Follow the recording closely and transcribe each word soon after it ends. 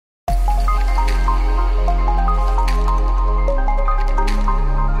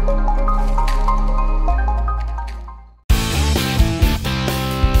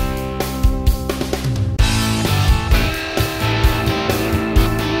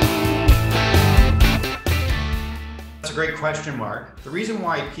That's a great question, Mark. The reason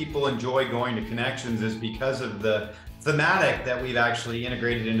why people enjoy going to Connections is because of the thematic that we've actually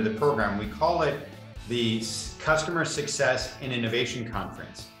integrated into the program. We call it the Customer Success and Innovation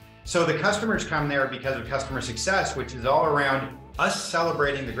Conference. So the customers come there because of customer success, which is all around us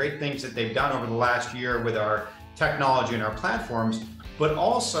celebrating the great things that they've done over the last year with our technology and our platforms, but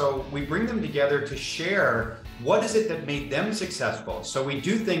also we bring them together to share what is it that made them successful. So we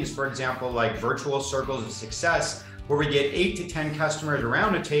do things, for example, like virtual circles of success, where we get 8 to 10 customers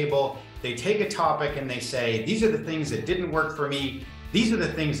around a table. They take a topic and they say, these are the things that didn't work for me. These are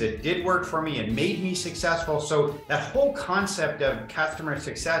the things that did work for me and made me successful. So that whole concept of customer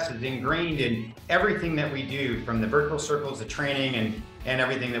success is ingrained in everything that we do, from the virtual circles, the training, and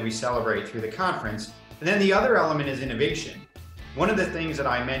everything that we celebrate through the conference. And then the other element is innovation. One of the things that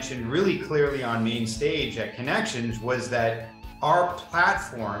I mentioned really clearly on main stage at Connections was that our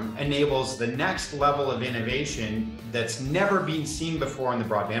platform enables the next level of innovation that's never been seen before in the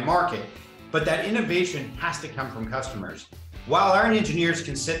broadband market. But that innovation has to come from customers. While our engineers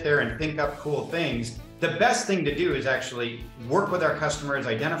can sit there and think up cool things, the best thing to do is actually work with our customers,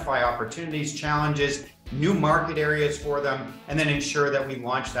 identify opportunities, challenges, new market areas for them, and then ensure that we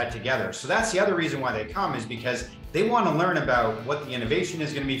launch that together. So that's the other reason why they come, is because they want to learn about what the innovation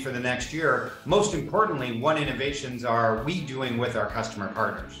is going to be for the next year. Most importantly, what innovations are we doing with our customer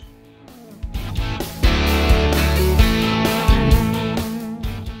partners?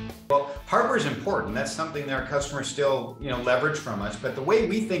 Well, hardware is important. That's something that our customers still, leverage from us. But the way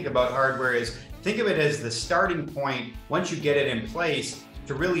we think about hardware is, think of it as the starting point, once you get it in place,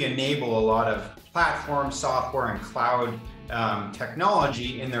 to really enable a lot of platform, software, and cloud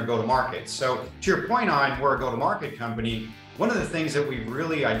technology in their go-to-market. So to your point on, we're a go-to-market company, one of the things that we've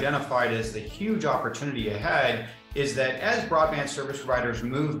really identified as the huge opportunity ahead is that as broadband service providers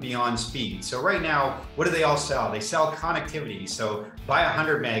move beyond speed. So right now, what do they all sell? They sell connectivity. So buy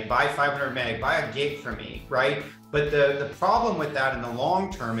 100 meg, buy 500 meg, buy a gig from me, right? But the problem with that in the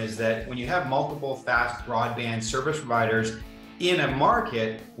long term is that when you have multiple fast broadband service providers in a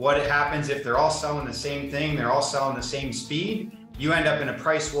market, what happens if they're all selling the same thing, they're all selling the same speed, you end up in a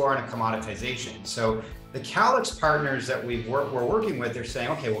price war and a commoditization. So the Calix partners that we're working with, they're saying,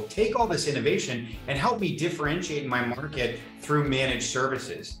 okay, well, take all this innovation and help me differentiate my market through managed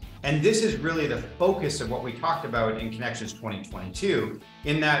services. And this is really the focus of what we talked about in Connections 2022,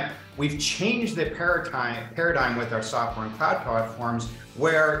 in that we've changed the paradigm with our software and cloud platforms,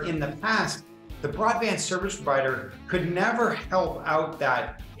 where in the past, the broadband service provider could never help out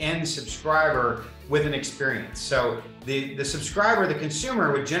that end subscriber with an experience. So the subscriber, the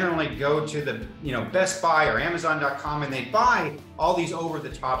consumer, would generally go to the Best Buy or Amazon.com, and they'd buy all these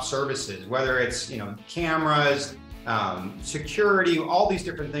over-the-top services, whether it's cameras, security, all these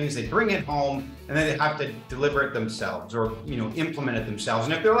different things. They bring it home and then they have to deliver it themselves or implement it themselves.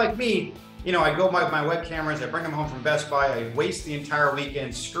 And if they're like me, I go buy my web cameras, I bring them home from Best Buy, I waste the entire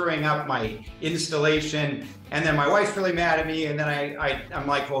weekend screwing up my installation, and then my wife's really mad at me, and then I'm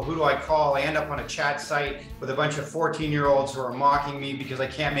like, well, who do I call? I end up on a chat site with a bunch of 14-year-olds who are mocking me because I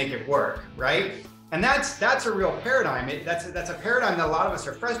can't make it work, right? And that's a real paradigm. That's a paradigm that a lot of us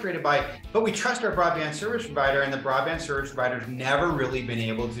are frustrated by, but we trust our broadband service provider, and the broadband service provider's never really been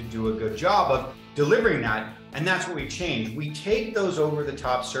able to do a good job of delivering that. And that's what we've changed. We take those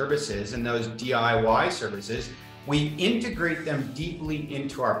over-the-top services and those DIY services, we integrate them deeply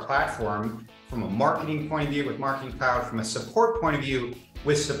into our platform from a marketing point of view with Marketing Cloud, from a support point of view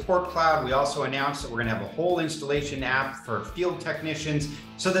with Support Cloud. We also announced that we're going to have a whole installation app for field technicians,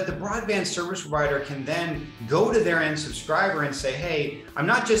 so that the broadband service provider can then go to their end subscriber and say, hey, I'm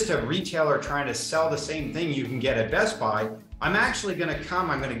not just a retailer trying to sell the same thing you can get at Best Buy. I'm actually going to come,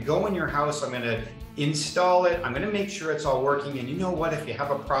 I'm going to go in your house, I'm going to install it, I'm going to make sure it's all working. And you know what? If you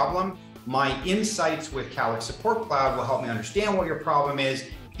have a problem, my insights with Calix Support Cloud will help me understand what your problem is,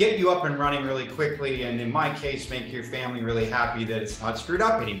 get you up and running really quickly, and in my case, make your family really happy that it's not screwed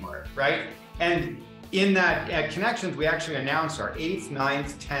up anymore, right? And in that, at Connections, we actually announced our 8th,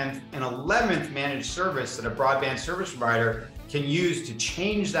 9th, 10th, and 11th managed service that a broadband service provider can use to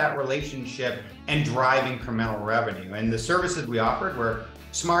change that relationship and drive incremental revenue. And the services we offered were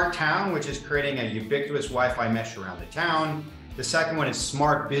Smart Town, which is creating a ubiquitous Wi-Fi mesh around the town. The second one is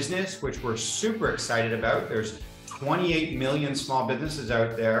Smart Business, which we're super excited about. There's 28 million small businesses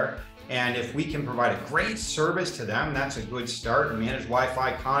out there, and if we can provide a great service to them, that's a good start. Manage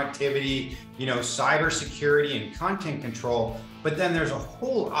Wi-Fi connectivity, cybersecurity and content control. But then there's a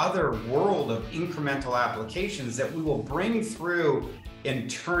whole other world of incremental applications that we will bring through and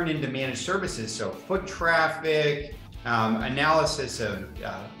turn into managed services. So foot traffic, analysis of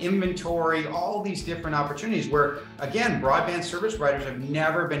inventory, all these different opportunities where, again, broadband service providers have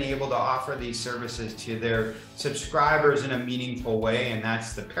never been able to offer these services to their subscribers in a meaningful way. And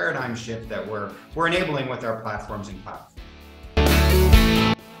that's the paradigm shift that we're enabling with our platforms and cloud.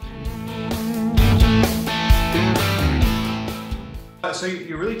 So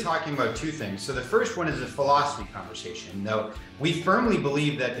you're really talking about two things. So the first one is a philosophy conversation. Though we firmly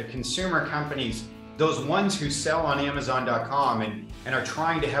believe that the consumer companies, those ones who sell on Amazon.com and are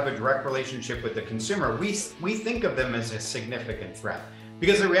trying to have a direct relationship with the consumer, we think of them as a significant threat.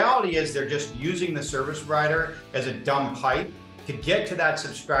 Because the reality is they're just using the service provider as a dumb pipe to get to that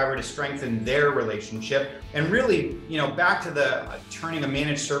subscriber to strengthen their relationship. And really, back to the turning a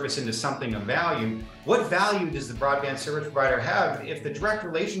managed service into something of value, what value does the broadband service provider have if the direct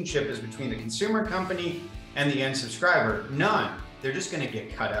relationship is between the consumer company and the end subscriber? None. They're just going to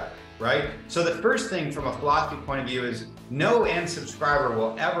get cut out, right? So the first thing from a philosophy point of view is no end subscriber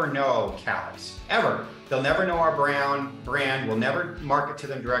will ever know Calix, ever. They'll never know our brand. We'll never market to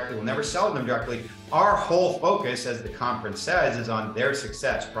them directly. We'll never sell to them directly. Our whole focus, as the conference says, is on their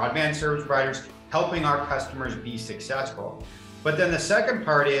success. Broadband service providers helping our customers be successful. But then the second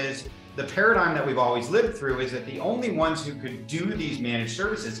part is the paradigm that we've always lived through is that the only ones who could do these managed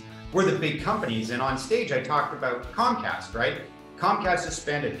services were the big companies. And on stage, I talked about Comcast, right? Comcast has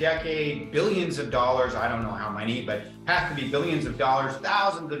spent a decade, billions of dollars, I don't know how many, but have to be billions of dollars,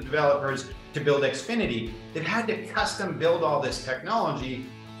 thousands of developers to build Xfinity. They've had to custom build all this technology.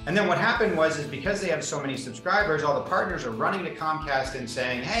 And then what happened is because they have so many subscribers, all the partners are running to Comcast and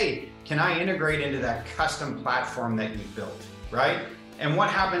saying, hey, can I integrate into that custom platform that you built, right? And what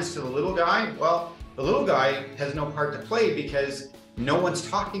happens to the little guy? Well, the little guy has no part to play because no one's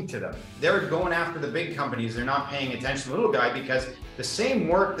talking to them. They're going after the big companies. They're not paying attention to the little guy because the same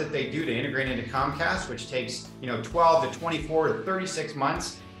work that they do to integrate into Comcast, which takes 12 to 24 to 36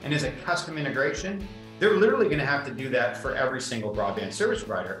 months and is a custom integration, they're literally going to have to do that for every single broadband service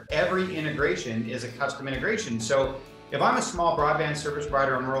provider. Every integration is a custom integration. So if I'm a small broadband service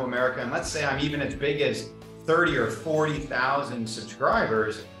provider in rural America, and let's say I'm even as big as 30 or 40,000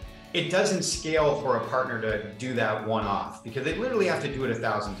 subscribers, it doesn't scale for a partner to do that one-off because they literally have to do it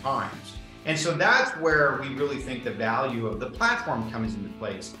 1,000 times. And so that's where we really think the value of the platform comes into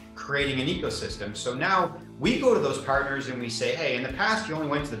place, creating an ecosystem. So now we go to those partners and we say, hey, in the past, you only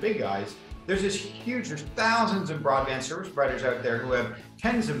went to the big guys. There's thousands of broadband service providers out there who have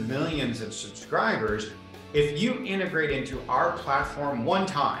tens of millions of subscribers. If you integrate into our platform one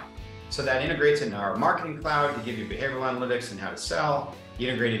time, so that integrates into our marketing cloud to give you behavioral analytics and how to sell. You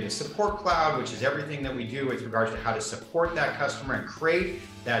integrate into support cloud, which is everything that we do with regards to how to support that customer and create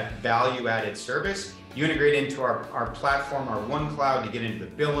that value-added service. You integrate into our platform, our one cloud, to get into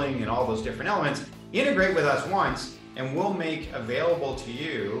the billing and all those different elements. Integrate with us once, and we'll make available to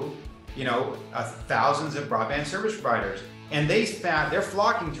you, thousands of broadband service providers. And they're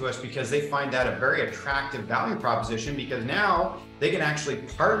flocking to us because they find that a very attractive value proposition, because now they can actually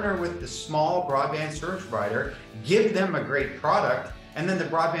partner with the small broadband service provider, give them a great product, and then the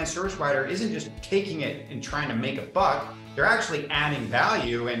broadband service provider isn't just taking it and trying to make a buck, they're actually adding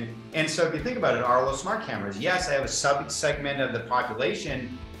value. And so if you think about it, Arlo smart cameras, yes, I have a sub-segment of the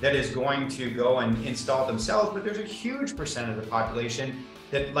population that is going to go and install it themselves, but there's a huge percent of the population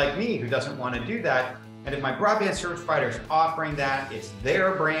that, like me, who doesn't want to do that. And if my broadband service provider is offering that, it's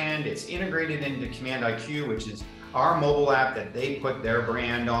their brand, it's integrated into Command IQ, which is our mobile app that they put their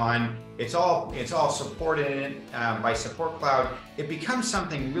brand on. It's all supported by Support Cloud. It becomes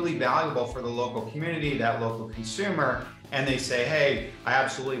something really valuable for the local community, that local consumer, and they say, hey, I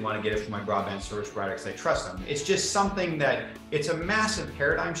absolutely want to get it from my broadband service provider because I trust them. It's just something that, it's a massive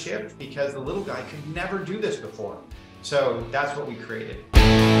paradigm shift because the little guy could never do this before. So that's what we created.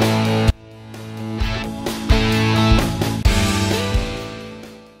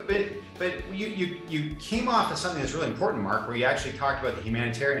 But you came off of something that's really important, Mark, where you actually talked about the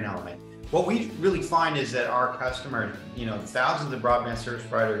humanitarian element. What we really find is that our customers, thousands of broadband service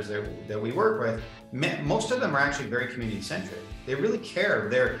providers that we work with, most of them are actually very community centric. They really care.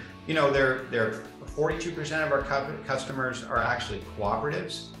 They're 42% of our customers are actually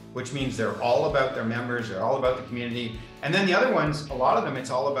cooperatives, which means they're all about their members, they're all about the community. And then the other ones, a lot of them, it's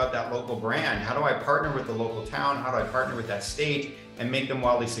all about that local brand. How do I partner with the local town? How do I partner with that state and make them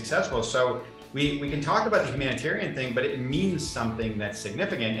wildly successful? So we can talk about the humanitarian thing, but it means something that's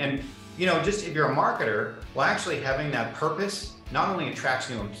significant. And just if you're a marketer, well, actually having that purpose not only attracts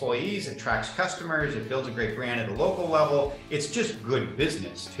new employees, it attracts customers, it builds a great brand at a local level. It's just good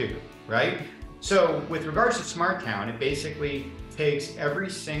business too, right? So with regards to Smart Town, it basically takes every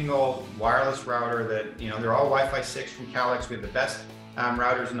single wireless router that, they're all Wi-Fi 6 from Calix. We have the best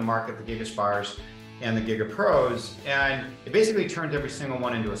routers in the market, the GigaSpars and the GigaPros, and it basically turns every single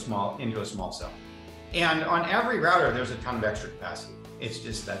one into a small cell. And on every router, there's a ton of extra capacity. It's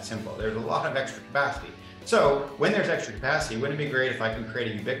just that simple. There's a lot of extra capacity. So when there's extra capacity, wouldn't it be great if I can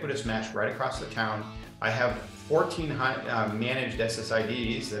create a ubiquitous mesh right across the town? I have 14 managed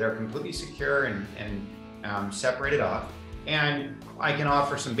SSIDs that are completely secure and separated off. And I can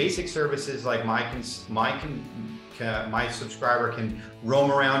offer some basic services like my subscriber can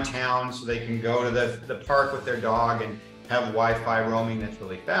roam around town, so they can go to the park with their dog and have Wi-Fi roaming that's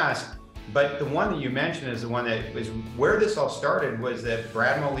really fast. But the one that you mentioned is the one that was where this all started, was that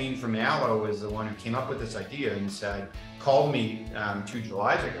Brad Moline from Allo was the one who came up with this idea and called me 2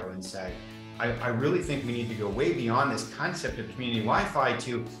 Julys ago and said, I really think we need to go way beyond this concept of community Wi-Fi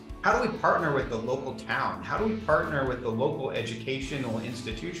to how do we partner with the local town? How do we partner with the local educational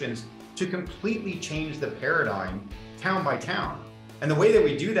institutions to completely change the paradigm town by town? And the way that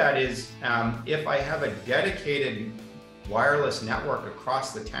we do that is if I have a dedicated wireless network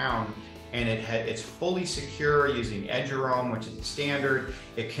across the town and it's fully secure using EduRoam, which is the standard,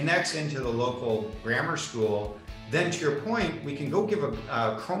 it connects into the local grammar school, then to your point, we can go give a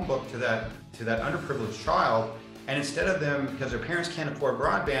Chromebook to that underprivileged child. And instead of them, because their parents can't afford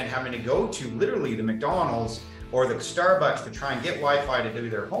broadband, having to go to literally the McDonald's or the Starbucks to try and get Wi-Fi to do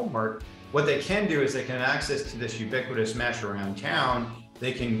their homework, what they can do is they can have access to this ubiquitous mesh around town.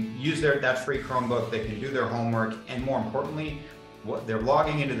 They can use that free Chromebook, they can do their homework, and more importantly, they're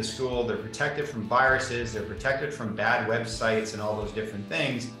logging into the school, they're protected from viruses, they're protected from bad websites and all those different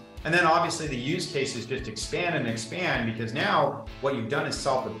things. And then obviously the use cases just expand and expand, because now what you've done is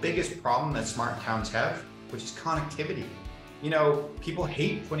solve the biggest problem that smart towns have, which is connectivity. People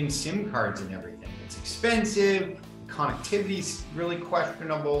hate putting SIM cards in everything. It's expensive, connectivity's really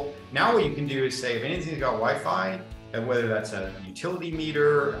questionable. Now what you can do is say, if anything's got Wi-Fi, and whether that's a utility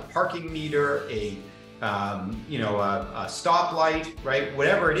meter, a parking meter, a stoplight, right?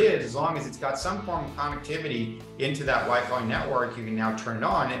 Whatever it is, as long as it's got some form of connectivity into that Wi-Fi network, you can now turn it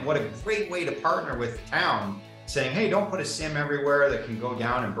on. And what a great way to partner with the town, saying, hey, don't put a SIM everywhere that can go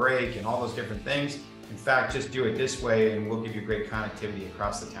down and break and all those different things. In fact, just do it this way and we'll give you great connectivity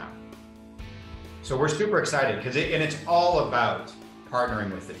across the town. So we're super excited because it's all about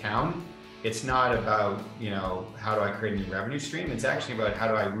partnering with the town. It's not about, how do I create a new revenue stream? It's actually about how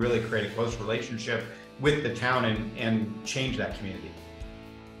do I really create a close relationship with the town and change that community.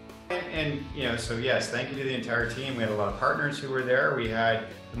 So yes, thank you to the entire team. We had a lot of partners who were there. We had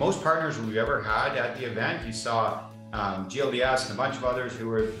the most partners we've ever had at the event. You saw GLDS and a bunch of others who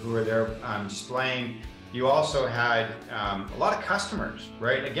were there displaying. You also had a lot of customers,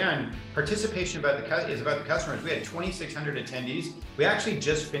 right? Again, participation is about the customers. We had 2,600 attendees. We actually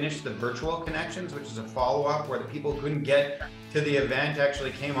just finished the virtual connections, which is a follow-up where the people who couldn't get to the event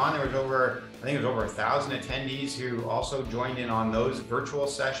actually came on. There was over 1,000 attendees who also joined in on those virtual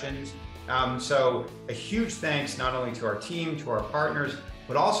sessions. So a huge thanks not only to our team, to our partners,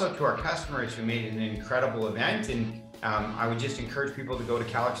 but also to our customers who made it an incredible event. And I would just encourage people to go to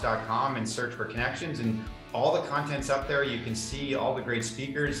calix.com and search for connections, and all the content's up there. You can see all the great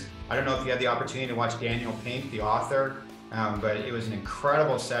speakers. I don't know if you had the opportunity to watch Daniel Pink, the author, but it was an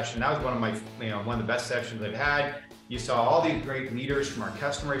incredible session. That was one of the best sessions I've had. You saw all these great leaders from our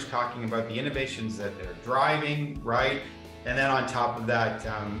customers talking about the innovations that they're driving, right? And then on top of that,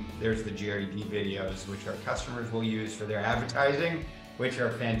 there's the GRED videos, which our customers will use for their advertising, which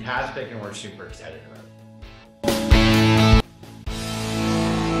are fantastic and we're super excited about.